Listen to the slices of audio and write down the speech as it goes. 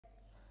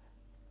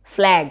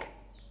flag.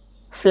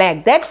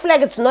 That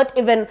flag, it's not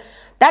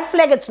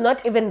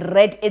even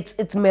red,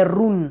 it's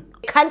maroon.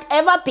 It can't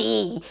ever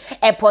be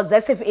a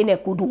possessive in a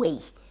good way.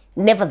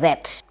 Never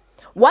that.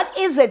 What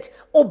is it?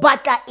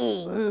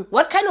 Obata.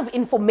 What kind of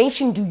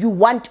information do you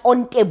want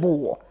on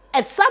table?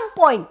 At some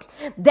point,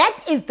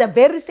 that is the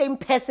very same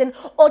person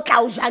or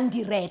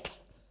direct.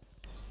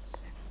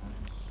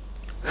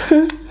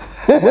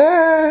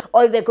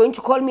 Or they're going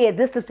to call me at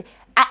this.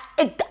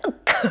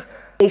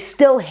 They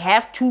still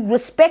have to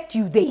respect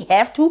you. They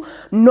have to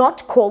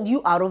not call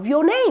you out of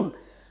your name.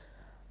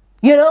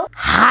 You know?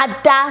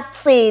 Hata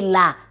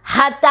tsela,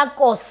 hata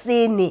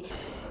kosini.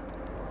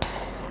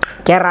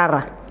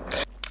 Kerara.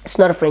 It's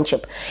not a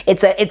friendship.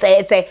 It's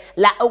a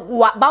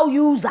bow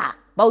user.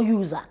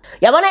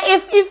 Yabana,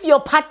 if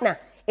your partner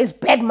is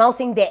bad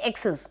mouthing their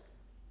exes,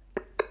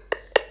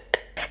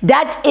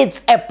 that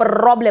it's a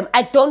problem.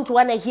 I don't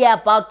want to hear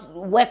about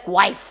work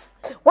wife.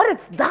 What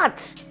is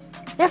that?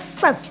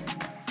 Yes.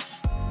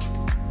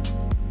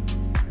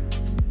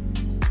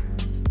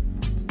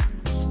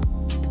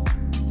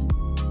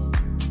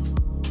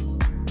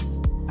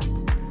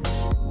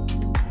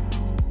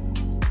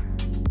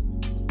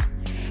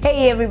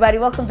 Hey everybody,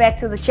 welcome back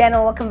to the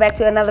channel. Welcome back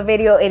to another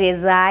video. It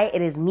is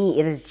me,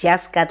 it is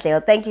Just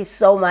Katleho. Thank you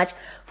so much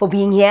for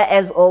being here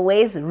as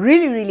always.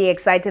 Really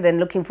excited and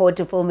looking forward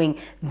to filming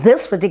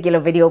this particular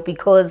video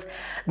because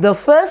the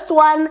first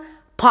one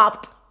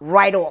popped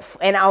right off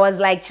and I was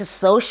like just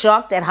so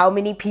shocked at how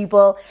many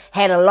people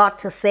had a lot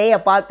to say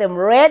about them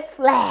red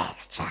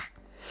flags.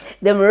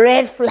 Them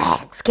red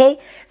flags, okay?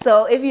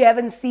 So if you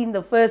haven't seen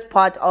the first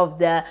part of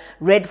the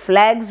red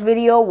flags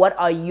video, what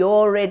are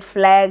your red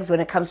flags when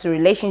it comes to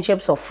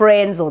relationships or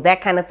friends or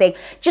that kind of thing?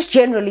 Just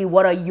generally,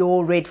 what are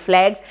your red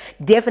flags?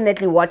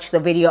 Definitely watch the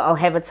video. I'll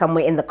have it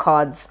somewhere in the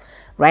cards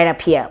right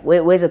up here.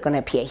 Where's it going to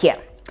appear? Here.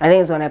 I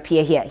think it's going to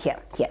appear here.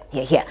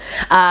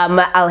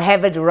 I'll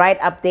have it right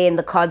up there in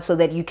the card so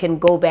that you can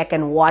go back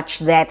and watch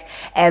that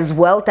as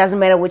well. Doesn't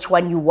matter which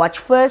one you watch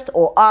first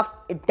or after.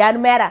 It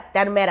doesn't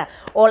matter.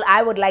 All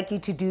I would like you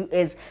to do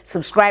is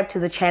subscribe to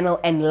the channel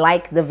and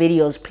like the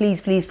videos.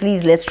 Please,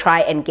 let's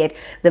try and get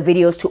the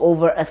videos to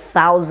over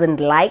 1,000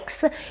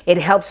 likes. It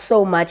helps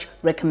so much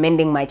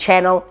recommending my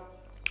channel.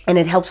 And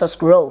it helps us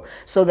grow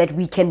so that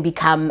we can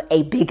become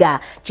a bigger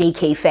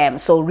JK fam.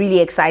 So really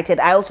excited.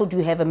 I also do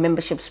have a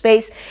membership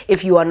space.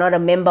 If you are not a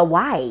member,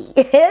 why?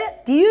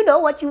 Do you know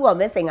what you are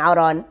missing out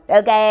on?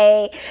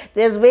 Okay.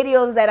 There's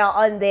videos that are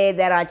on there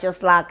that are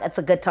just like, it's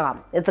a good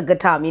time. It's a good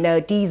time. You know,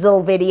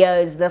 diesel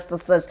videos, this.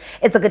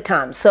 It's a good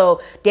time.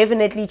 So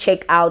definitely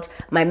check out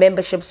my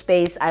membership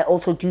space. I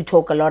also do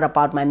talk a lot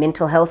about my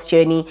mental health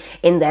journey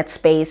in that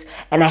space.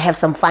 And I have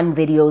some fun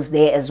videos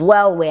there as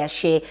well where I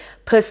share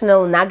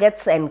personal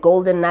nuggets and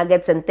golden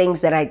nuggets and things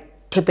that I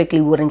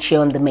typically wouldn't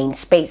share on the main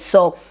space.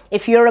 So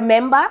if you're a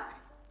member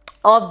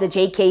of the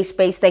JK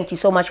space, thank you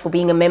so much for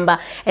being a member,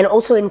 and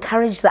also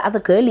encourage the other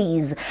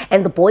girlies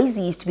and the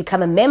boysies to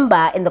become a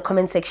member in the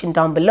comment section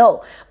down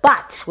below.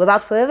 But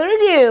without further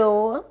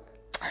ado,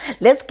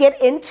 let's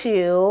get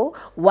into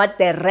what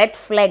the red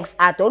flags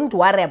are. Don't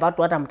worry about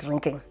what I'm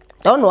drinking.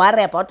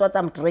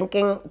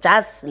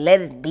 Just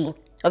let it be.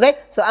 Okay,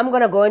 so I'm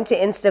going to go into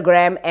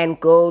Instagram and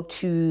go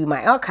to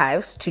my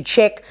archives to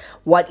check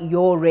what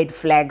your red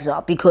flags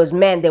are because,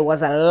 man, there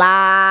was a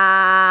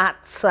lot.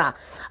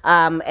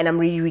 And I'm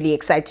really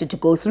excited to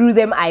go through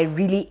them. I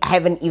really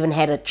haven't even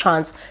had a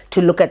chance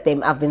to look at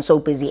them. I've been so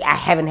busy. I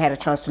haven't had a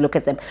chance to look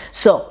at them.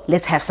 So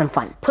let's have some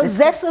fun.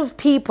 Possessive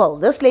people.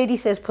 This lady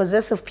says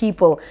possessive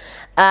people.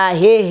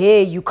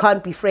 Hey, you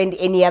can't befriend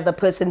any other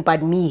person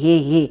but me.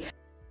 Hey.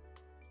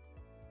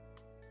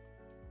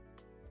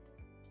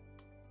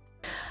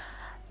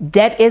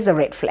 That is a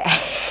red flag.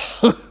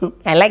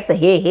 I like the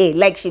hey,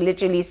 like she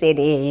literally said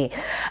hey.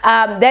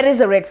 That is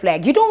a red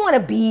flag. You don't want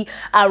to be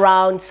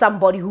around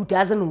somebody who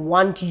doesn't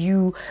want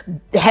you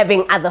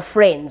having other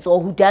friends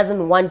or who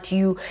doesn't want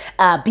you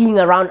being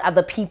around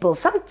other people.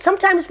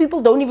 Sometimes people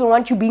don't even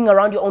want you being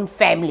around your own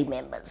family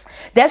members.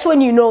 That's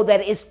when you know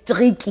that it's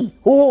tricky.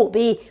 And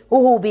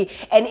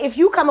if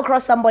you come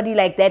across somebody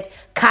like that,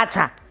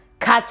 kata.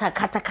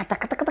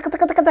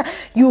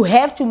 You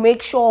have to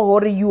make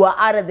sure you are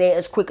out of there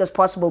as quick as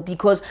possible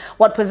because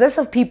what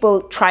possessive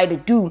people try to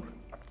do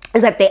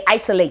is that they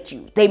isolate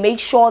you. They make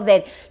sure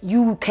that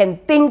you can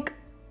think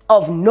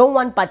of no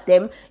one but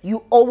them.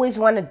 You always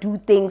want to do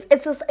things.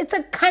 It's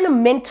a kind of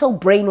mental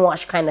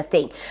brainwash kind of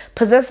thing.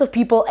 Possessive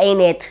people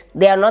ain't it.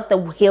 They are not the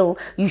hill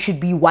you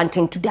should be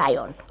wanting to die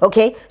on.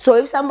 Okay? So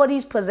if somebody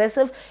is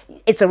possessive,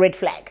 it's a red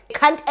flag. It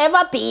can't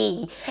ever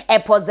be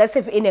a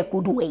possessive in a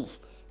good way.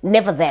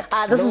 Never that.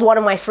 This is one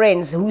of my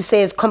friends who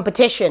says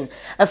competition.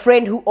 A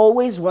friend who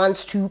always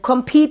wants to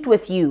compete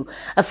with you.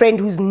 A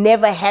friend who's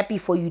never happy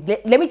for you.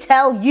 Let me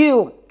tell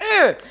you.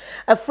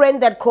 A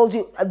friend that calls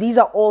you, these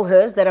are all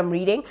hers that I'm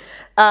reading.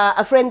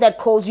 A friend that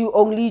calls you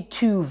only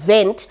to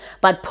vent,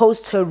 but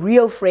posts her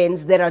real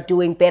friends that are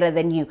doing better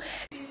than you.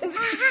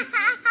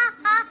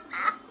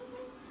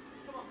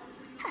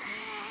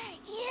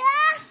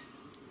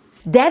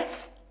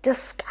 That's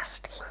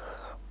disgusting.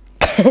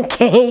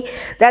 Okay,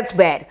 that's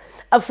bad.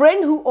 A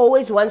friend who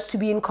always wants to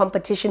be in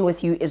competition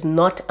with you is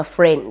not a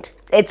friend.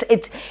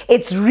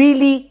 It's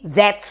really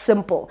that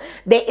simple.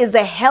 There is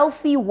a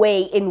healthy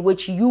way in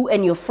which you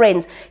and your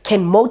friends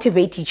can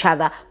motivate each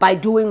other by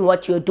doing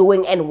what you're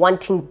doing and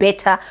wanting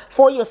better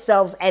for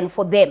yourselves and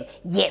for them.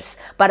 Yes,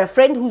 but a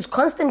friend who's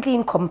constantly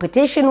in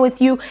competition with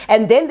you,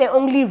 and then they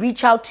only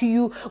reach out to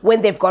you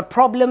when they've got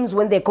problems,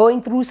 when they're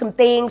going through some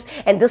things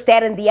and this,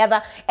 that, and the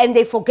other, and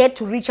they forget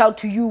to reach out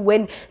to you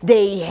when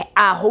they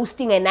are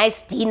hosting a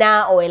nice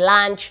dinner or a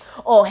lunch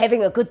or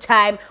having a good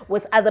time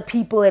with other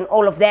people and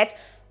all of that.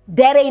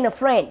 That ain't a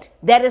friend.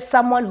 That is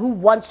someone who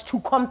wants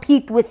to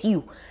compete with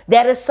you.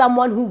 That is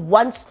someone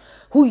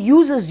who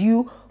uses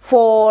you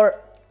for,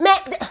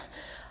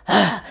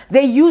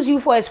 they use you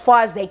for as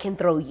far as they can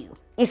throw you.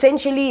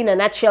 Essentially, in a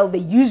nutshell, they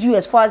use you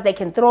as far as they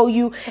can throw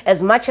you,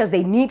 as much as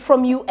they need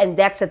from you, and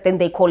that's it. Then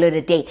they call it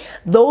a day.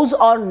 Those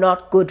are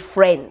not good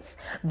friends.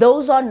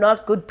 Those are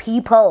not good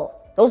people.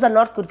 Those are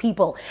not good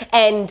people.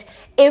 And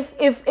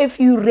if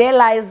you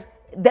realize,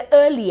 the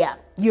earlier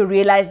you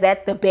realize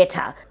that, the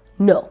better.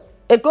 No.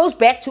 It goes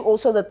back to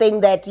also the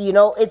thing that, you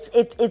know, it's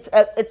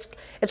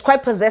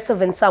quite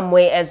possessive in some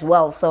way as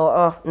well.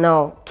 So,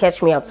 no,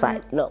 catch me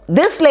outside. No.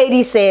 This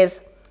lady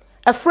says,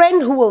 a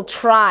friend who will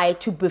try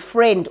to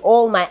befriend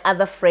all my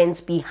other friends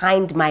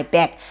behind my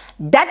back.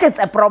 That is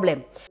a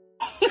problem.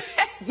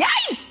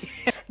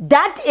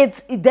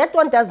 That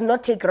one does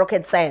not take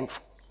rocket science.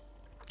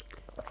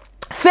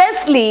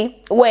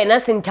 Firstly, okay,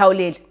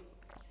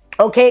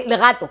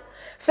 Lerato.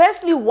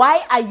 Firstly,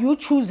 why are you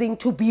choosing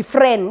to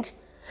befriend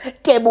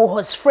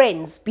Teboho's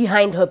friends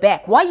behind her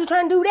back? Why are you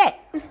trying to do that?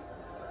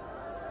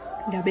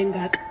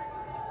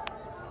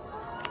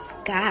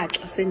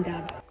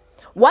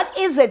 What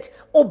is it?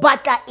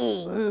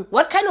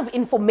 What kind of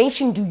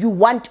information do you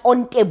want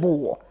on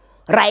Tebo?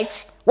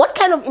 Right? What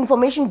kind of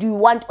information do you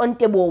want on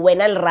Tebo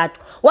when I'll rat?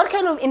 What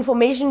kind of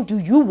information do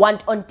you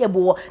want on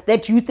Tebo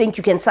that you think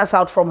you can suss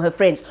out from her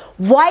friends?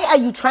 Why are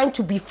you trying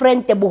to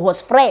befriend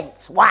Teboho's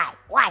friends? Why?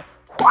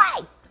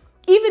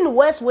 Even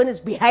worse when it's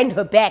behind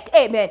her back.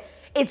 Hey man,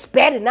 it's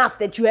bad enough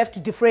that you have to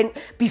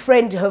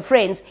befriend her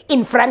friends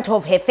in front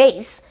of her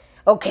face,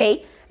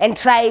 okay? And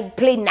try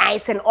play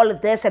nice and all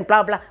of this and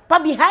blah, blah.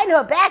 But behind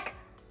her back?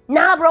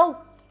 Nah, bro.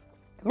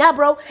 Nah,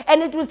 bro.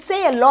 And it would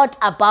say a lot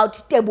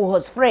about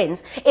Teboho's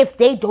friends if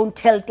they don't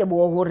tell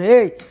Teboho,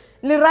 hey,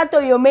 Lerato,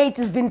 your mate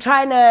has been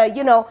trying to,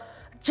 you know,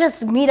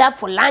 just meet up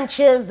for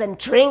lunches and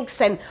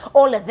drinks and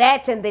all of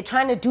that, and they're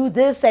trying to do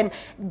this, and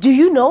do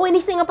you know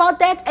anything about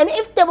that? And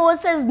if Teboho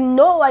says,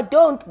 no, I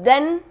don't,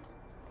 then...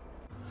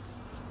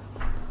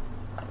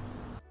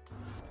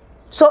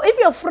 So if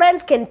your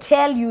friends can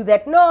tell you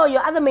that, no,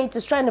 your other mate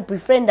is trying to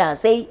befriend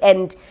us, eh?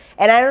 And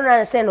I don't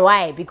understand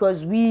why,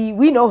 because we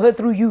know her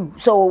through you.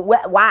 So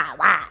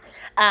why?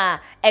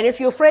 And if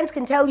your friends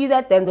can tell you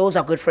that, then those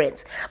are good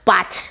friends.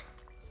 But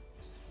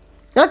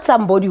not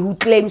somebody who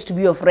claims to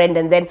be your friend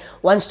and then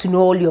wants to know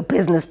all your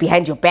business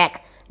behind your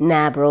back.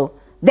 Nah, bro.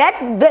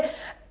 That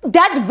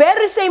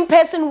very same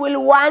person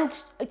will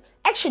want...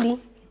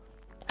 Actually,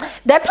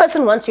 that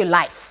person wants your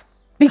life.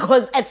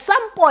 Because at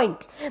some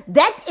point,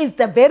 that is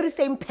the very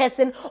same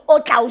person or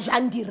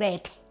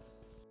direct.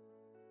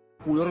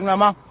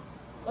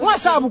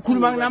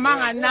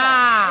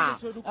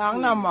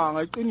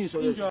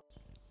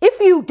 If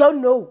you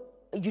don't know,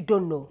 you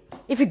don't know.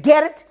 If you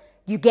get it,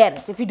 you get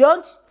it. If you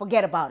don't,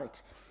 forget about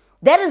it.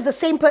 That is the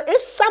same person.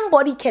 If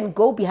somebody can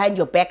go behind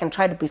your back and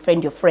try to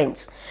befriend your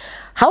friends,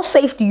 how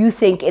safe do you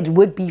think it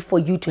would be for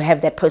you to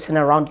have that person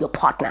around your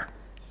partner?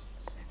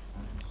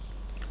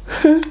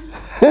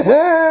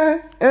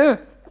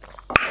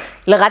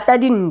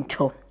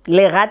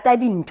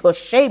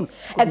 Shame.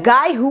 A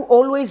guy who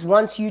always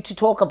wants you to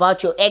talk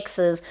about your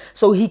exes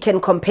so he can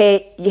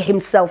compare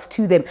himself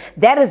to them.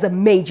 That is a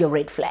major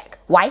red flag.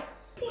 Why?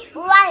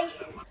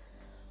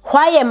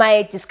 Why am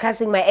I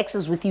discussing my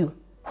exes with you?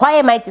 Why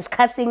am I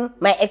discussing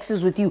my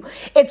exes with you?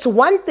 It's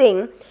one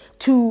thing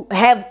to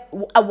have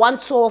a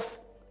once-off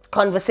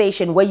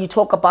conversation where you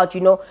talk about,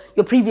 you know,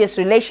 your previous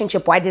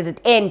relationship, why did it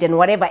end and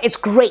whatever. It's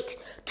great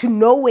to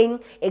knowing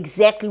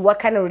exactly what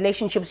kind of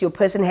relationships your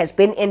person has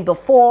been in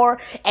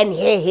before and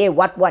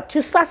what,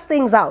 to suss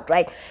things out,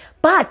 right?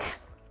 But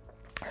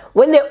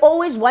when they're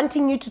always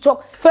wanting you to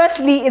talk,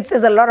 firstly, it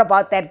says a lot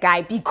about that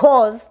guy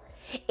because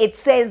it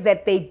says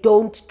that they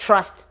don't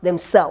trust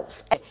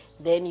themselves.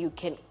 Then you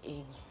can...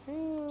 It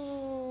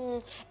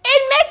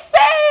makes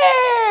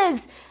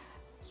sense!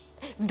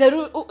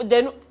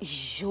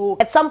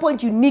 At some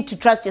point, you need to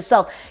trust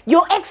yourself.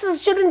 Your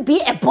exes shouldn't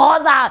be a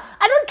bother. I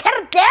don't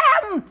care a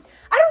damn.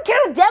 I don't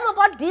care a damn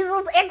about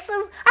Diesel's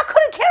exes. I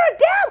couldn't care a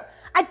damn.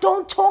 I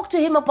don't talk to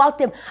him about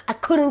them. I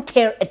couldn't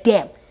care a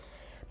damn.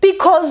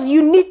 Because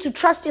you need to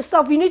trust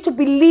yourself. You need to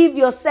believe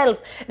yourself.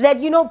 That,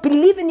 you know,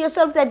 believe in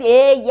yourself that,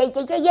 hey,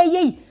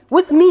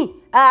 with me,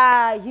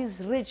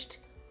 he's reached.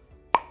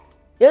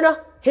 You know,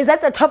 he's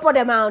at the top of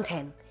the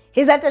mountain.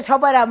 He's at the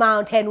top of the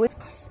mountain with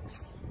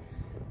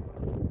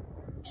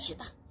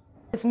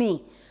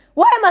me.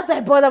 Why must I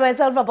bother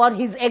myself about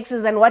his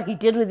exes and what he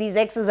did with his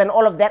exes and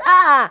all of that?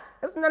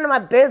 That's none of my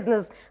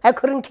business. I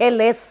couldn't care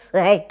less.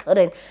 I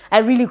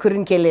really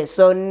couldn't care less.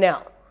 So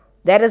no,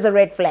 that is a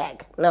red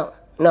flag. No.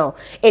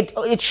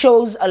 It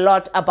shows a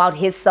lot about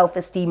his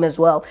self-esteem as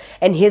well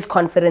and his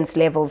confidence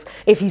levels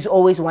if he's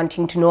always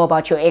wanting to know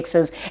about your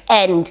exes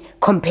and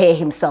compare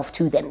himself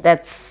to them.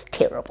 That's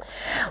terrible.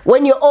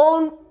 When your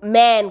own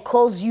man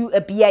calls you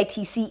a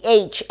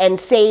bitch and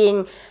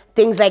saying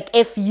things like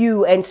F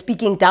you and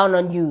speaking down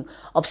on you,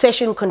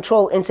 obsession,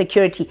 control,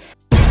 insecurity.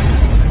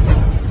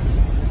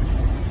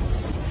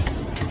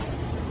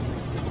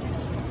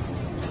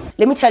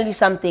 Let me tell you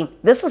something.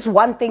 This is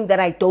one thing that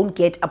I don't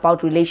get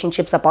about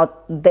relationships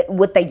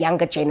with the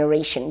younger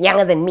generation,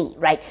 younger than me,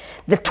 right?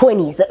 The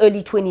 20s, the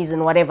early 20s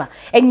and whatever.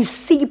 And you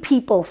see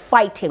people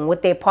fighting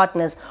with their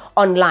partners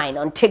online,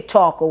 on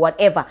TikTok or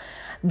whatever.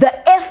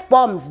 The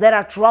F-bombs that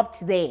are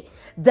dropped there,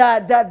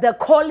 the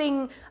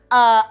calling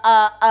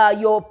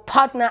your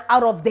partner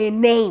out of their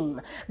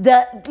name,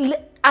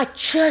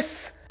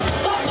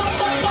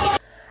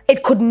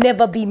 it could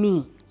never be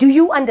me. Do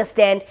you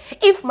understand?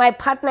 If my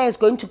partner is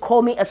going to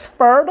call me a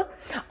spurd,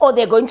 or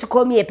they're going to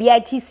call me a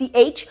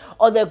bitch,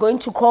 or they're going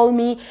to call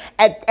me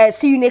at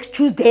see you next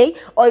Tuesday,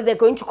 or they're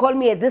going to call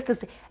me at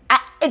this.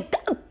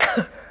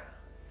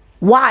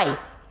 Why?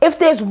 If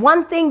there's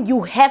one thing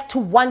you have to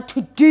want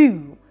to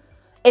do,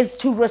 is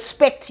to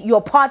respect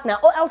your partner,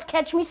 or else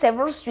catch me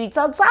several streets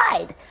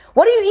outside.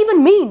 What do you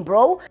even mean,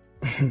 bro?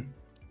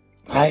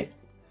 Right.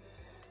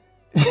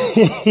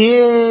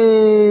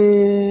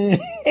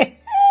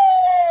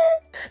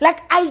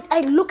 Like,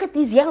 I look at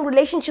these young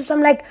relationships,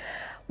 I'm like,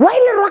 why?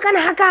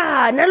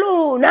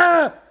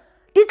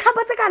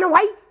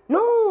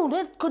 No,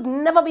 that could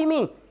never be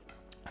me.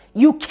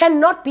 You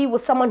cannot be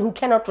with someone who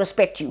cannot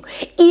respect you.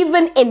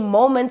 Even in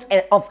moments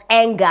of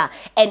anger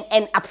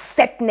and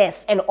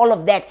upsetness and all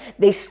of that,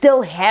 they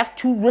still have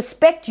to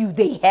respect you.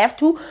 They have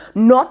to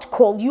not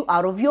call you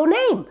out of your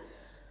name.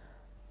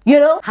 You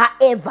know,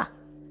 however.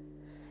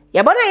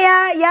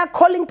 Yeah,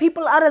 calling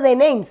people out of their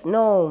names.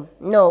 No.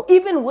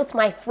 Even with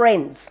my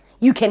friends,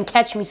 you can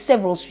catch me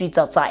several streets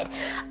outside.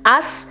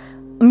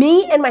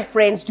 Me and my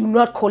friends do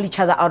not call each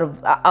other out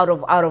of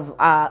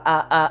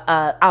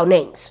our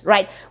names,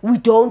 right? We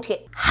don't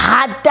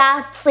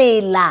hata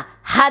tsela,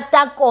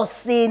 hata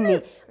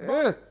kosini.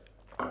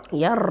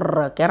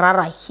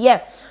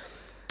 Here.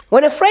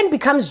 When a friend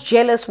becomes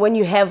jealous when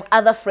you have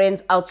other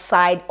friends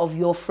outside of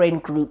your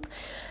friend group,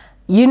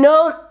 you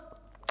know,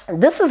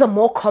 this is a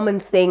more common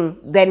thing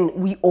than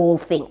we all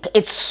think.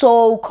 It's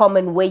so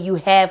common where you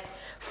have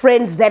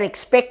friends that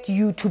expect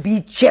you to be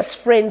just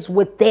friends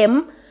with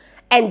them,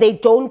 and they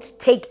don't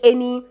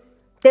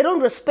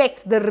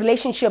respect the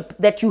relationship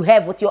that you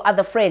have with your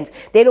other friends.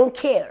 They don't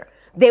care.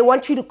 They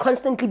want you to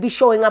constantly be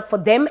showing up for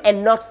them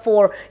and not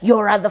for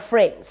your other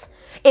friends.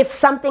 If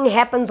something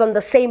happens on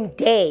the same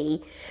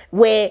day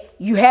where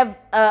you have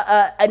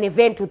an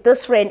event with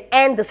this friend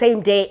and the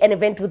same day an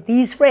event with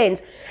these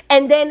friends,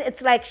 and then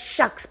it's like,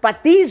 shucks,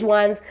 but these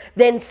ones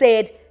then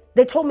said,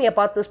 they told me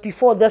about this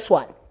before this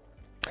one.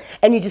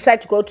 And you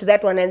decide to go to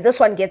that one and this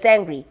one gets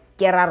angry.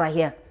 Get out of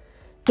here.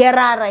 Get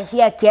out of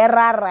here. Get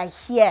out of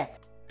here.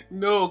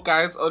 No,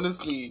 guys,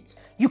 honestly.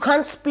 You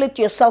can't split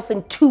yourself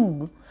in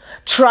two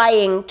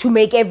trying to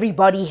make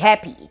everybody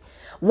happy.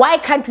 Why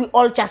can't we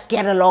all just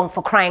get along,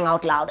 for crying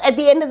out loud? At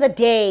the end of the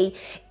day,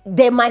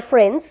 they're my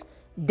friends,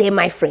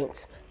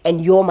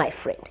 and you're my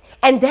friend.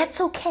 And that's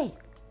okay.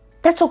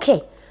 That's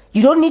okay.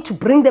 You don't need to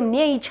bring them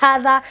near each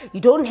other. You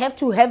don't have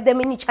to have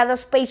them in each other's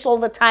space all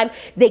the time.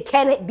 There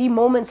can be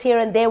moments here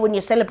and there when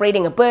you're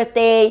celebrating a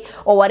birthday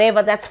or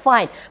whatever, that's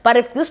fine. But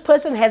if this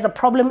person has a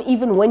problem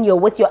even when you're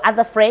with your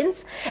other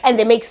friends and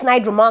they make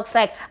snide remarks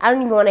like, I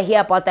don't even want to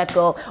hear about that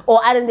girl, or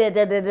I don't,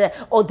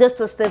 or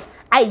this,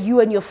 you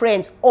and your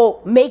friends,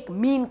 or make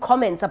mean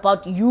comments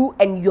about you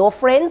and your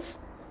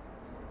friends,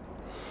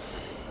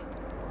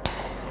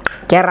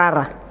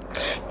 Gerara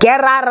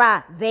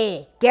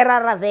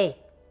there.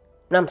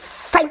 No, I'm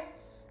saying,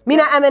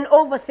 I'm an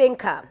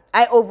overthinker.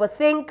 I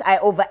overthink, I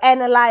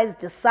overanalyze,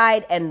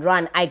 decide, and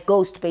run. I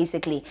ghost,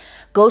 basically.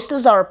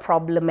 Ghosters are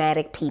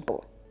problematic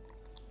people.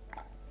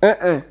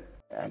 No.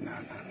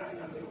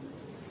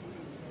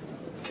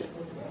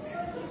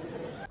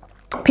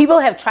 People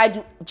have tried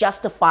to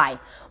justify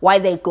why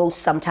they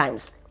ghost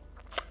sometimes.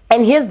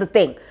 And here's the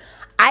thing.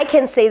 I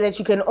can say that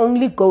you can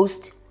only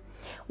ghost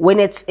when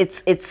it's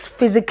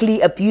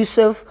physically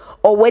abusive,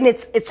 or when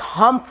it's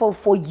harmful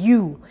for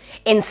you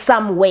in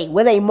some way,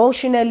 whether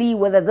emotionally,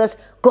 whether this,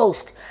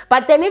 ghost.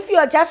 But then if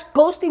you're just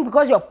ghosting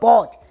because you're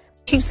bored.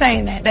 Keep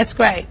saying that. That's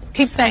great.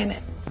 Keep saying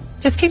it.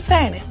 Just keep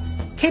saying it.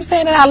 Keep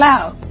saying it out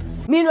loud.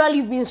 Meanwhile,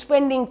 you've been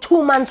spending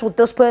 2 months with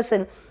this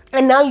person,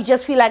 and now you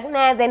just feel like,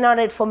 nah, they're not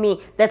it for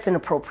me. That's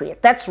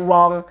inappropriate. That's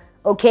wrong,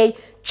 okay?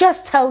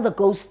 Just tell the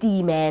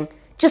ghostie, man.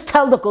 Just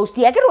tell the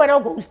ghostie. I get why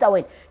not ghost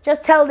away.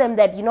 Just tell them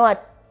that, you know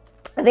what,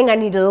 I think I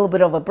need a little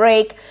bit of a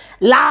break.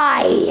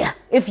 Lie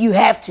if you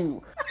have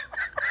to.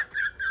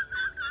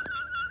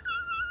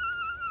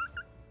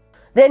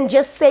 then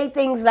just say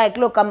things like,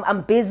 look,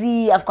 I'm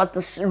busy. I've got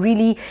this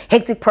really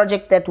hectic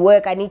project at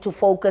work. I need to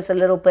focus a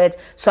little bit.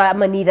 So I'm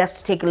going to need us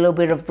to take a little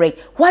bit of break.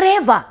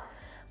 Whatever.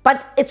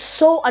 But it's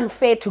so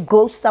unfair to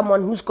ghost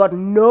someone who's got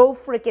no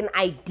freaking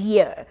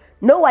idea.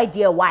 No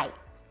idea why.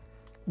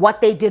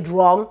 What they did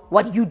wrong.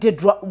 What you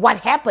did wrong.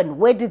 What happened.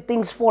 Where did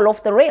things fall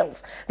off the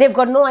rails? They've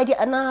got no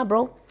idea. Nah,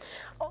 bro.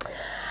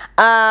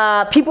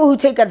 People who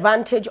take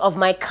advantage of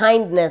my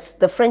kindness,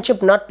 the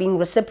friendship not being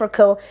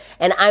reciprocal,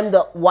 and I'm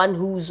the one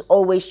who's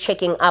always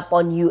checking up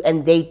on you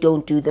and they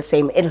don't do the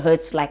same. It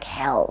hurts like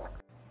hell.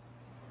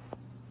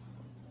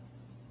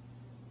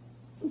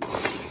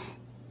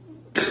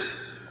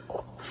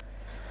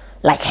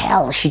 Like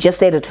hell. She just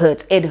said it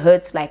hurts. It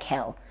hurts like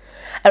hell.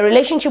 A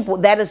relationship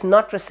that is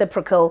not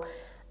reciprocal,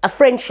 a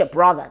friendship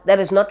rather, that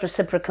is not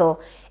reciprocal,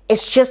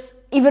 it's just,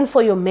 even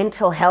for your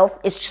mental health,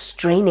 it's just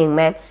draining,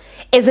 man.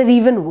 Is it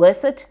even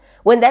worth it?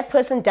 When that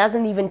person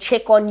doesn't even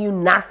check on you,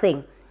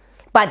 nothing.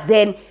 But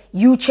then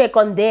you check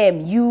on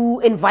them, you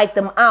invite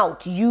them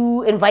out,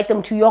 you invite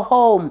them to your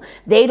home.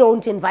 They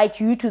don't invite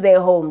you to their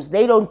homes.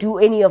 They don't do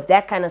any of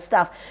that kind of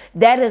stuff.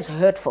 That is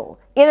hurtful.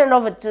 In and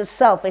of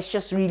itself, it's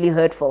just really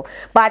hurtful.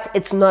 But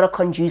it's not a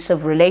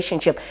conducive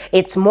relationship.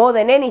 It's more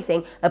than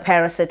anything a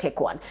parasitic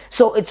one.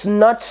 So it's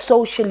not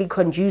socially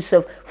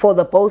conducive for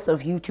the both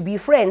of you to be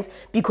friends,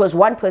 because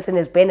one person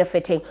is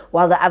benefiting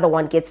while the other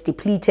one gets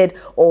depleted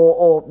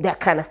or that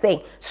kind of thing.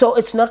 So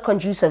it's not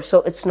conducive.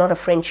 So it's not a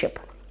friendship.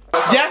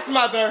 Yes,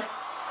 mother.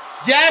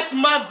 Yes,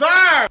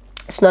 mother.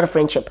 It's not a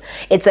friendship.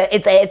 It's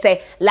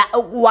a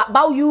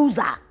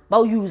bauuser.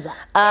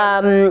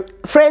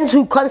 Friends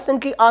who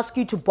constantly ask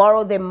you to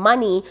borrow their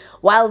money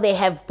while they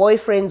have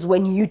boyfriends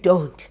when you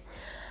don't.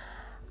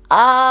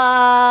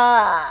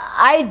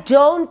 I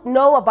don't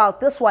know about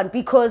this one,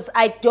 because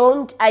I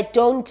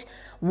don't.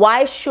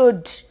 Why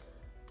should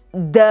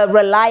the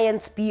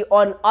reliance be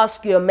on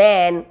ask your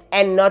man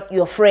and not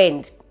your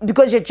friend?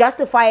 Because you're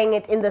justifying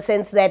it in the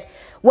sense that,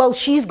 well,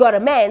 she's got a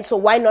man, so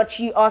why not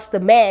she ask the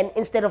man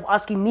instead of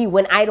asking me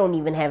when I don't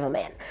even have a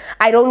man?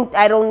 I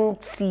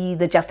don't see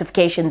the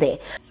justification there.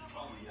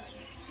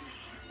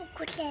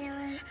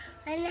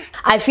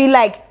 I feel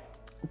like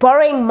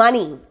borrowing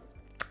money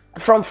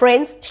from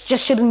friends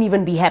just shouldn't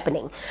even be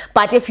happening.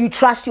 But if you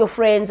trust your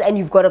friends and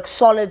you've got a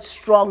solid,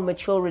 strong,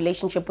 mature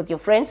relationship with your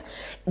friends,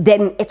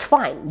 then it's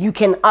fine. You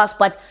can ask,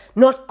 but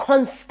not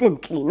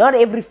constantly. Not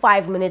every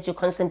 5 minutes you're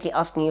constantly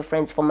asking your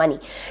friends for money.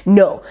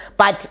 No.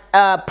 But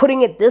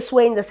putting it this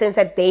way, in the sense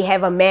that they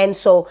have a man,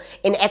 so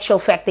in actual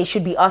fact they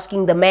should be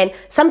asking the man.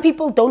 Some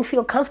people don't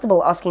feel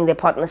comfortable asking their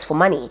partners for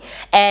money,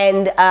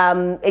 and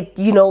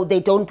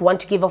they don't want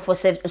to give off a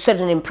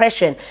certain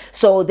impression,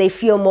 so they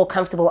feel more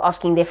comfortable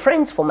asking their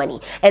friends for money,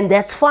 and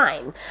that's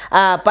fine.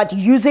 But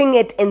using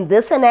it in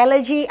this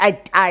analogy, I'm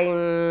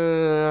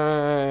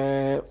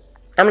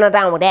not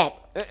down with that.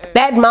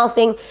 Bad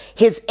mouthing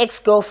his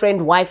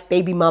ex-girlfriend, wife,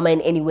 baby mama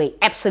in any way,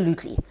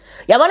 absolutely.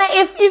 Yabana,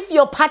 if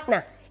your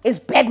partner is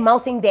bad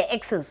mouthing their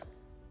exes,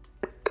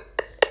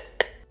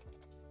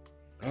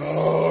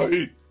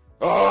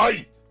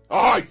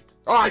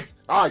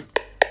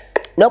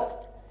 nope.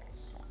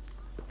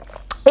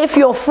 If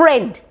your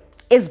friend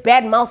is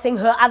bad mouthing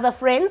her other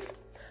friends,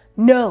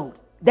 no.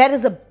 That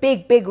is a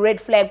big, big red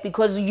flag,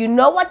 because you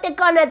know what they're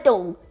gonna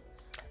do.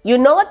 You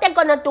know what they're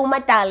gonna do, my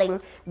darling.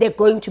 They're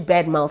going to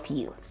badmouth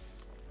you.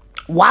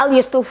 While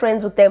you're still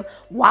friends with them,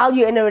 while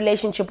you're in a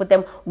relationship with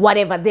them,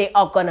 whatever, they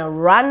are gonna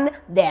run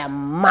their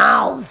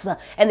mouths.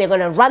 And they're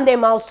gonna run their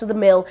mouths to the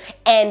mill,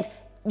 and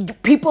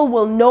people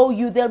will know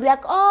you. They'll be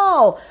like,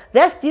 oh,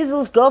 that's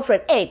Diesel's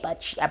girlfriend. Hey,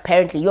 but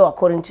apparently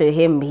according to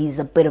him, he's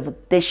a bit of a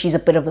bitch. She's a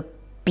bit of a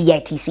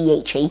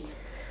bitch, hey?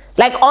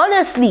 Like,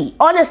 honestly,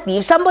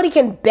 if somebody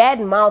can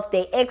badmouth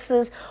their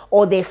exes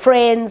or their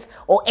friends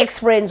or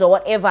ex-friends or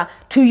whatever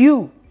to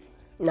you,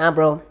 nah,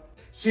 bro.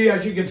 See,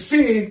 as you can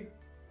see,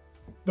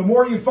 the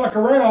more you fuck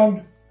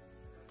around,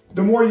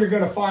 the more you're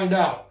going to find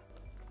out.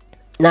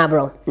 Nah,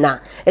 bro, nah.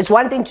 It's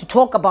one thing to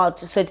talk about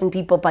certain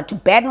people, but to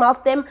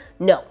badmouth them,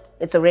 no.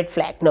 It's a red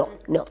flag. No.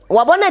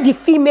 Wabona the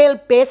female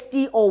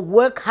bestie or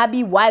work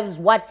hubby wives,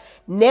 what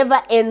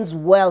never ends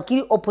well.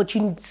 Kiri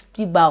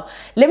opportunity bow.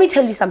 Let me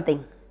tell you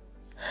something.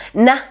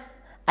 Nah,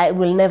 I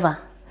will never.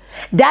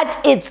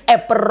 That is a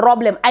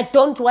problem. I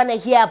don't want to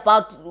hear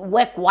about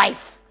work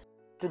wife.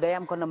 Today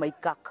I'm gonna make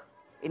cock.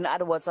 In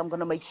other words, I'm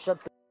gonna make shit.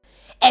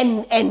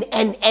 And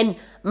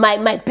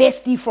my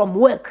bestie from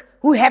work,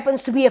 who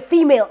happens to be a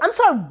female. I'm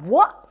sorry,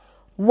 what?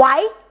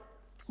 Why?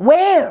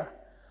 Where?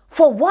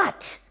 For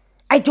what?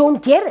 I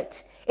don't get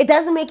it. It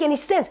doesn't make any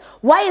sense.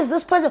 Why is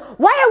this person,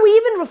 why are we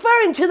even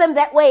referring to them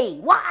that way?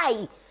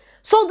 Why?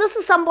 So this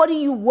is somebody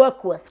you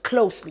work with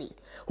closely,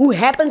 who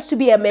happens to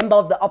be a member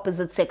of the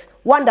opposite sex.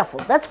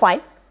 Wonderful, that's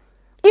fine.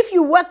 If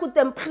you work with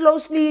them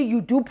closely, you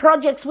do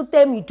projects with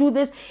them, you do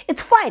this,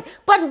 it's fine.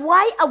 But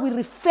why are we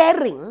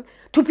referring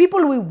to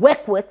people we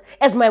work with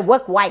as my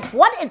work wife?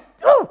 What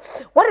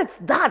is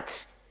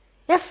that?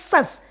 Yes,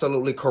 sus.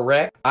 Absolutely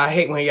correct. I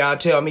hate when y'all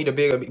tell me to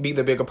be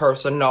the bigger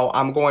person. No,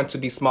 I'm going to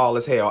be small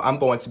as hell. I'm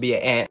going to be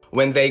an ant.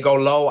 When they go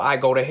low, I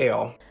go to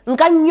hell.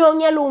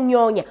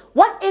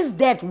 What is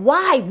that?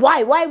 Why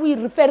are we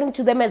referring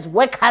to them as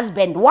work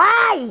husband?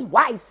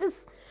 Why,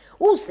 sis?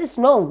 Oh, sis,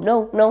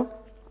 no.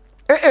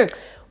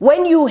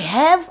 When you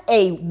have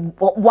a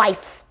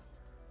wife,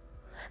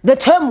 the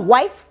term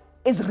wife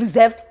is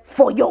reserved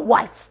for your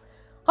wife.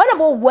 What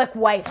about work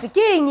wife?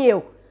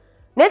 You.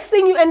 Next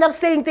thing you end up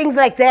saying things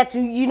like that,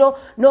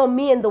 no,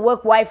 me and the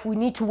work wife, we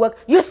need to work.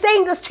 You're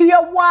saying this to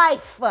your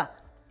wife.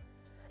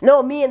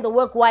 No, me and the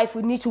work wife,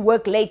 we need to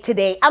work late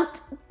today.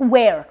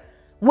 Where?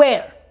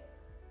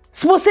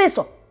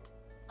 Sposiso.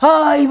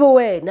 Hayi bo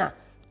wena.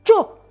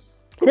 Cho.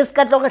 Just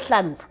Katleho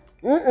Channel.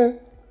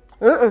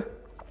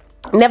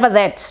 Never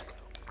that.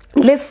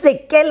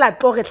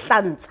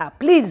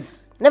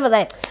 Please. Never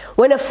that.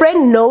 When a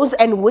friend knows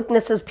and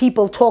witnesses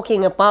people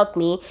talking about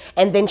me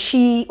and then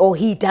she or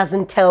he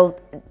doesn't tell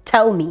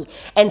me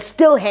and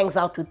still hangs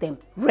out with them,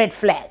 red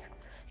flag.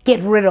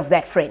 Get rid of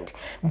that friend.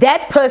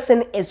 That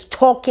person is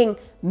talking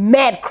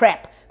mad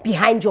crap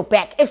behind your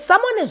back. If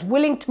someone is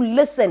willing to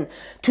listen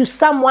to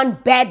someone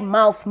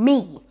badmouth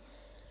me,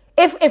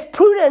 if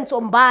Prudence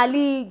or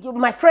Mbali,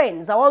 my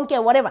friends, I won't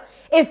care, whatever,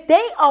 if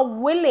they are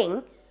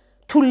willing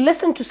to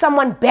listen to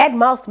someone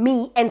badmouth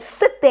me and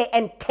sit there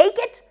and take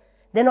it,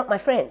 they're not my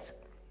friends.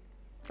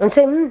 And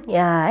say,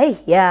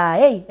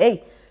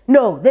 hey.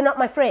 No, they're not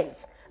my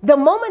friends. The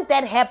moment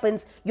that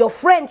happens, your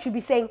friend should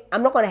be saying,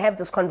 I'm not going to have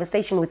this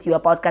conversation with you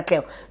about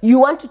Katleho. You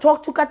want to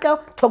talk to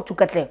Katleho? Talk to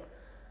Katleho.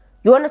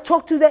 You want to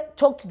talk to them?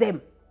 Talk to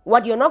them.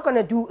 What you're not going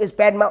to do is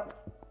badmouth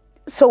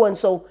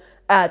so-and-so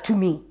to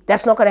me.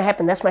 That's not going to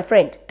happen. That's my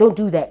friend. Don't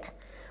do that.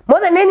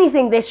 More than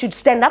anything, they should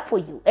stand up for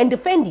you and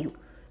defend you,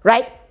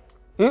 right?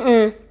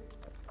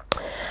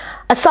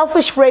 A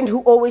selfish friend who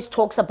always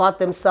talks about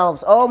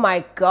themselves. Oh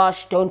my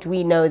gosh, don't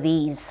we know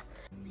these?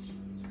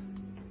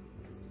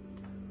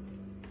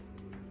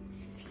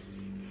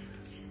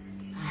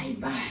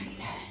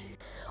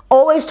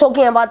 Always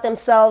talking about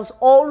themselves,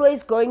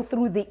 always going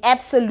through the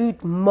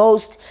absolute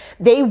most.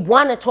 They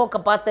want to talk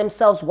about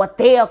themselves, what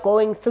they are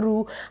going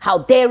through, how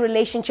their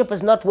relationship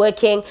is not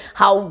working,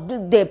 how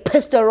they're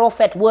pissed off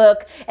at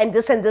work, and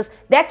this and this.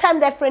 That time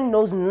that friend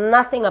knows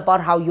nothing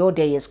about how your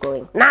day is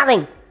going.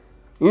 Nothing.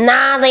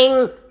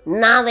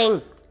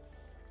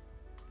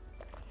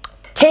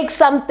 Take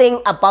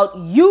something about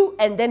you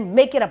and then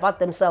make it about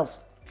themselves.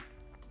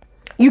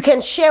 You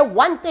can share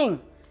one thing.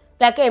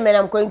 Like, hey man,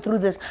 I'm going through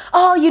this.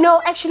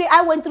 Oh, actually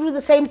I went through the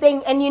same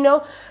thing and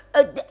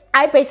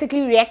I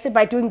basically reacted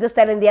by doing this,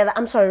 that and the other.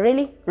 I'm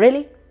sorry,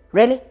 really?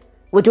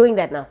 We're doing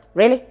that now,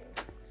 really?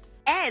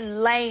 Add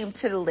lame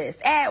to the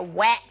list. Add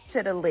whack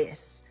to the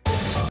list.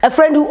 A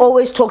friend who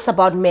always talks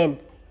about men.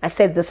 I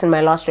said this in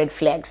my last red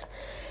flags.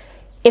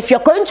 If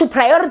you're going to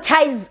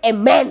prioritize a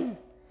man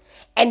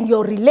and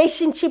your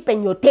relationship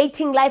and your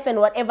dating life and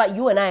whatever,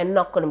 you and I are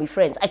not going to be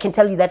friends. I can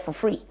tell you that for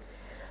free.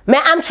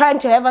 Man, I'm trying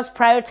to have us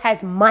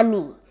prioritize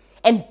money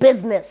and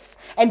business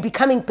and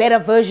becoming better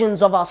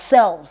versions of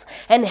ourselves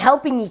and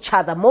helping each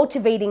other,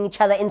 motivating each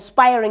other,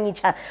 inspiring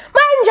each other.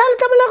 We're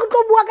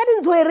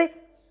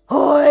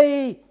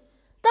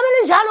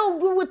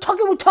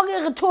talking,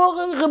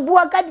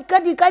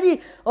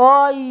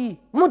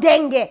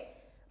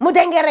 mudenge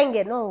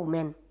renge. No,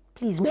 man.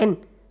 Please, man.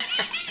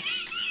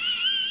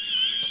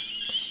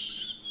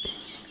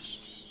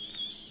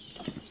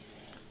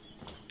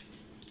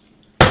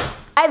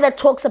 That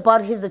talks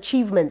about his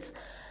achievements.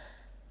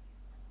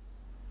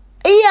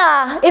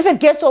 Yeah, if it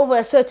gets over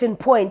a certain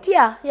point,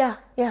 yeah,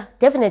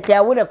 definitely.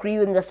 I would agree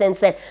in the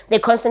sense that they're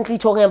constantly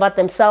talking about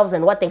themselves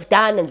and what they've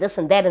done and this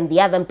and that and the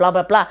other and blah,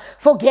 blah, blah.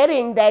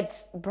 Forgetting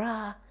that,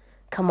 bruh,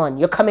 come on,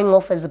 you're coming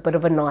off as a bit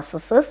of a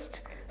narcissist.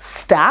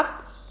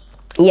 Stop.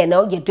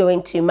 You're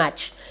doing too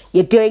much.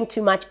 You're doing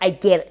too much. I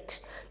get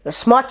it. You're a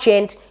smart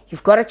gent.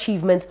 You've got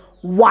achievements.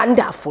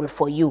 Wonderful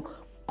for you.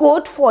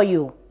 Good for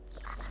you.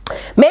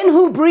 Men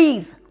who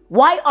breathe.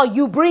 Why are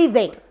you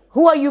breathing?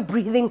 Who are you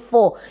breathing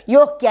for?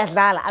 You're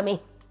Kyadlala. I mean,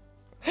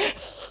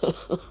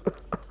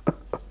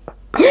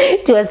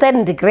 to a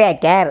certain degree, I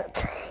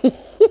get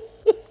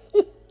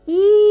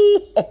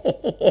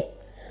it.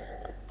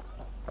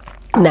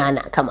 Nah,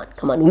 come on.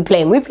 We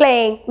playing.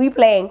 Okay,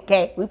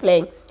 we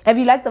playing. Have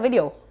you liked the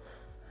video?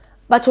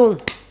 Batung,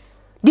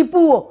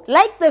 Dipuo,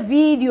 like the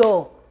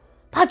video.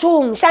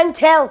 Batung,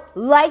 Chantel,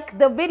 like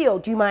the video.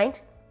 Do you mind?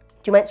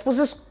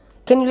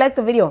 Can you like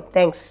the video?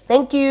 Thanks.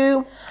 Thank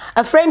you.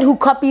 A friend who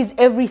copies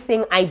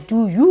everything I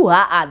do.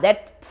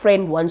 That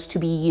friend wants to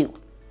be you.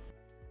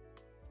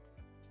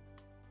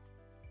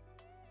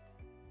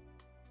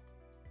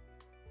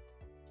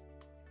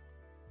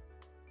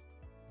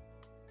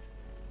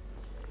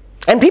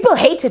 And people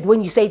hate it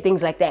when you say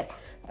things like that.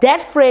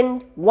 That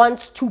friend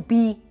wants to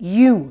be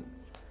you.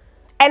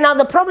 And now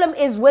the problem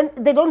is when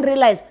they don't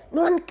realize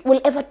no one will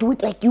ever do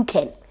it like you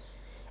can.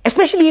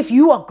 Especially if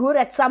you are good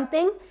at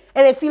something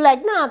and they feel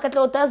like, nah,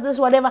 Katleho does this,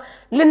 whatever,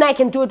 then I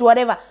can do it,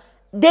 whatever.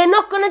 They're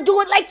not going to do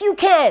it like you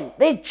can.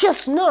 They're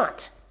just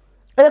not.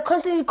 but they're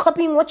constantly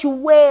copying what you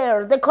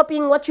wear. They're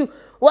copying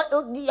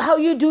how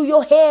you do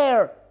your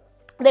hair.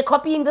 They're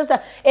copying this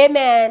stuff. Hey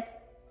man,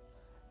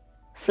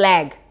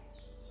 flag.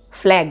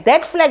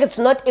 That flag, it's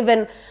not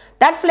even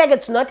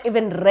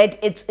red,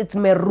 it's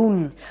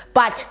maroon.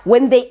 But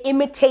when they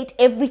imitate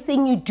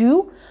everything you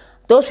do,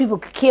 those people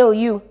could kill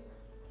you.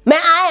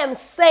 Man, I am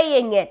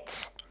saying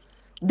it.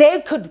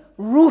 They could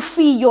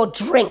roofie your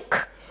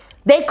drink.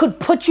 They could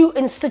put you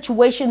in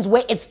situations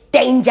where it's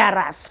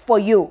dangerous for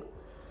you.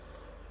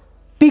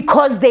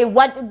 Because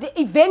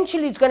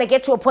eventually it's going to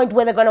get to a point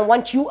where they're going to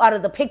want you out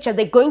of the picture.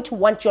 They're going to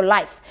want your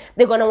life.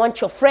 They're going to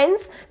want your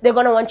friends. They're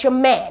going to want your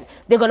man.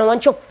 They're going to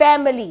want your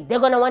family. They're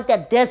going to want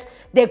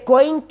they're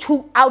going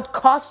to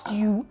outcast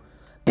you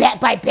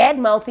by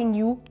bad-mouthing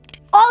you,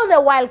 all the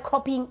while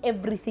copying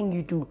everything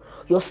you do.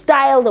 Your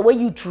style, the way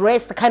you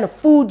dress, the kind of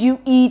food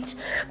you eat,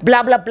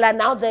 blah, blah, blah.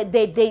 Now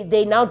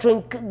they now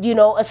drink,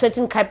 a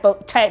certain type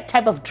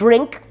of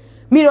drink.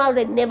 Meanwhile,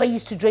 they never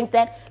used to drink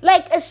that.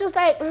 Like, it's just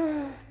like...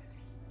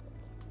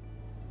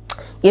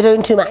 You're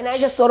doing too much. And I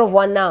just thought of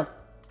one now.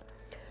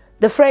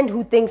 The friend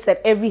who thinks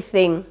that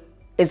everything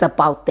is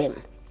about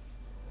them.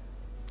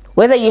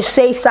 Whether you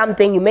say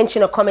something, you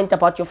mention a comment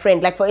about your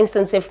friend. Like for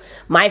instance, if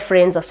my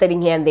friends are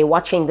sitting here and they're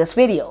watching this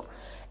video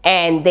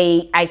and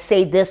I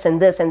say this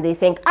and this and they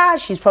think,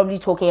 she's probably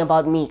talking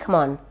about me. Come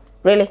on.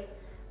 Really?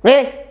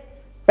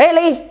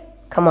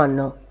 Come on,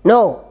 no.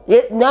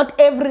 Not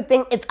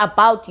everything it's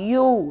about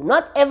you.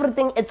 Not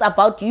everything it's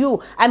about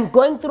you. I'm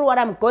going through what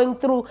I'm going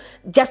through.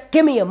 Just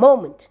give me a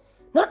moment.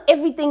 Not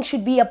everything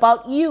should be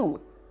about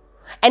you.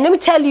 And let me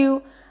tell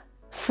you,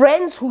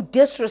 friends who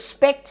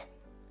disrespect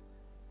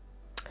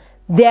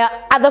their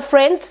other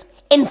friends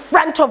in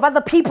front of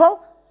other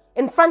people,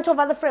 in front of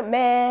other friends,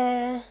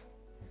 man,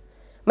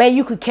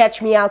 you could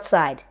catch me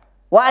outside.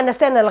 Well,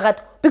 understand,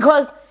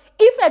 because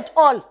if at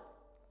all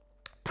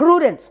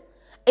Prudence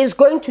is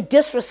going to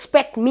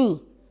disrespect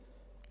me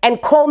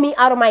and call me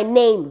out of my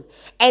name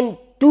and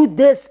do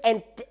this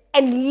and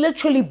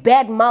literally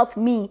badmouth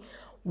me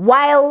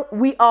while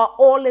we are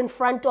all in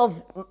front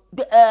of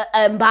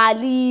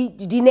Bali,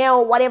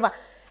 Dineo, whatever,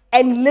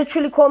 and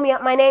literally call me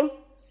out my name,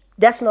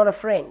 that's not a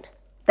friend.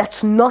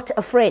 That's not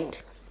a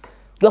friend.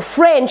 Your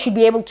friend should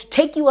be able to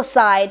take you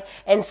aside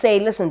and say,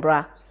 listen,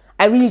 bruh,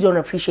 I really don't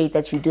appreciate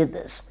that you did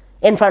this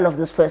in front of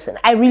this person.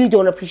 I really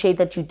don't appreciate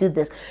that you did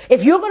this.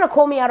 If you're going to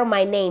call me out of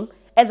my name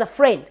as a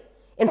friend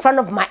in front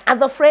of my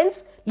other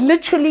friends,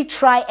 literally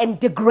try and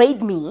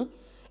degrade me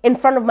in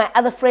front of my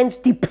other friends,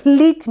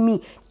 deplete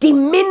me,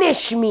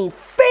 diminish me,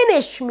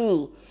 finish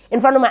me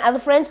in front of my other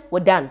friends, we're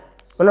done.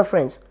 We're not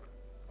friends.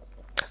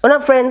 We're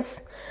not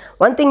friends.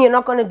 One thing you're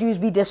not going to do is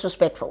be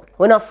disrespectful.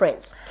 We're not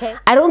friends. Okay?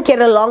 I don't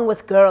get along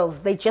with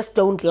girls. They just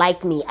don't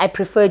like me. I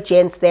prefer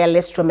gents. They are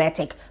less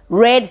dramatic.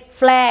 Red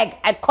flag.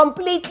 I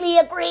completely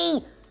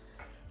agree.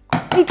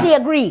 Completely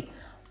agree.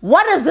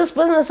 What is this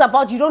business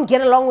about? You don't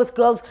get along with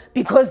girls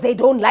because they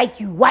don't like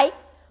you. Why?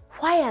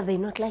 Why are they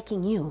not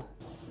liking you?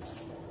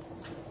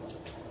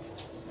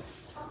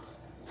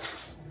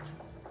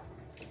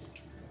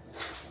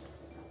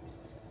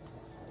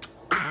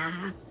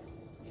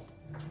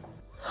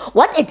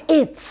 What it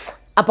is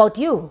about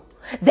you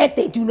that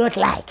they do not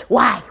like.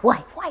 Why?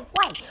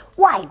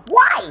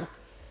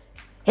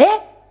 Eh?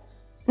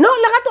 No,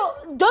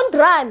 Lagato, don't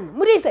run.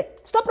 Mudise,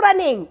 stop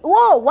running.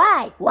 Whoa,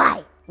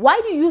 why?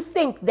 Why do you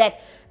think that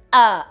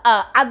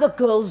other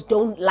girls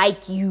don't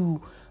like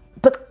you?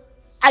 But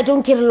I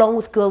don't get along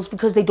with girls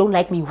because they don't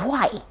like me.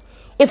 Why?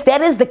 If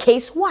that is the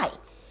case, why?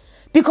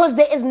 Because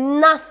there is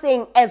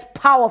nothing as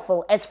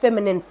powerful as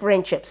feminine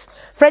friendships.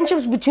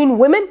 Friendships between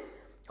women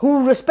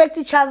who respect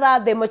each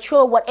other, they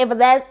mature, whatever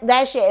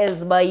that shit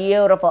is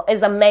beautiful.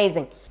 It's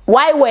amazing.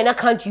 Why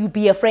can't you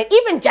be a friend?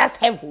 Even just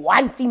have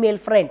one female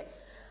friend.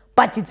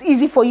 But it's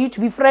easy for you to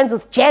be friends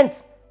with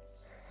gents.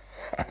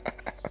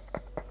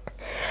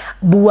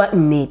 Bua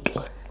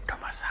neti.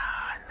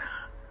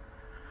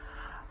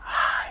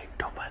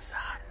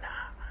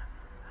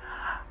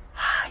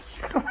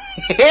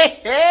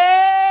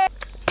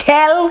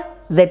 Tell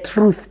the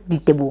truth,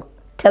 Ditebu.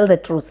 Tell the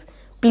truth.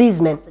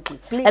 Please, man.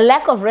 A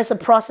lack of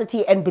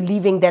reciprocity and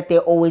believing that they're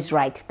always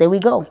right. There we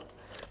go.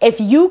 If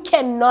you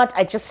cannot,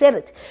 I just said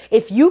it,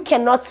 if you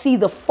cannot see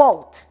the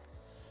fault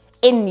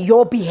in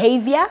your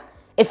behavior,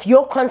 if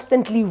you're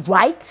constantly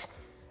right,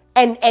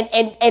 no.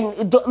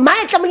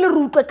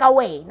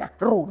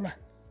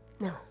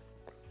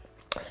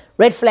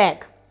 Red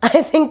flag.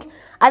 I think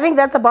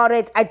that's about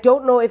it. I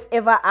don't know if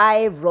ever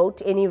I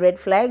wrote any red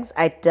flags.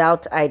 I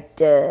doubt I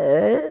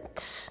did.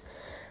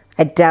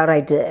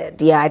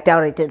 Yeah, I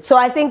doubt I did. So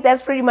I think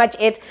that's pretty much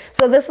it.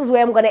 So this is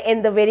where I'm going to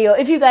end the video.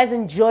 If you guys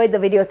enjoyed the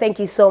video, thank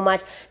you so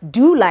much.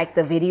 Do like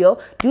the video.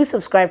 Do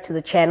subscribe to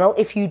the channel.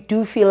 If you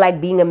do feel like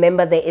being a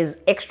member, there is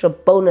extra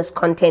bonus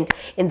content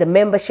in the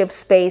membership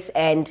space,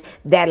 and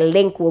that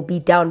link will be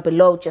down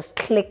below. Just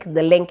click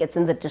the link. It's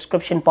in the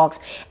description box,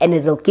 and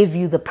it'll give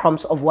you the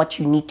prompts of what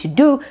you need to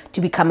do to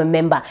become a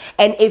member.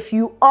 And if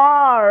you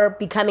are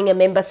becoming a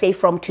member, say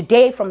from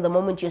today, from the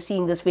moment you're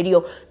seeing this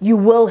video, you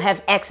will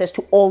have access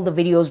to all the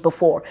the videos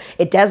before.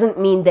 It doesn't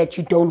mean that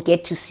you don't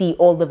get to see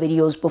all the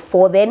videos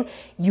before then.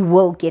 You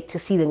will get to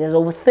see them. There's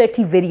over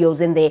 30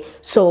 videos in there,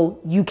 so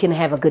you can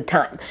have a good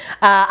time.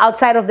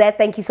 Outside of that,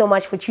 thank you so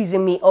much for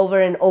choosing me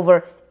over and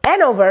over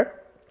and over.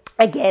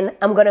 Again,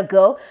 I'm gonna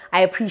go.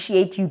 I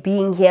appreciate you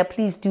being here.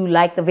 Please do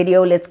like the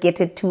video. Let's get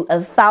it to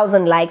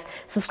 1,000 likes.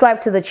 Subscribe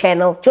to the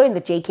channel, join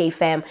the JK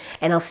fam,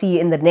 and I'll see you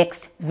in the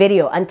next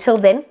video. Until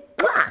then,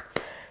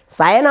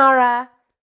 sayonara.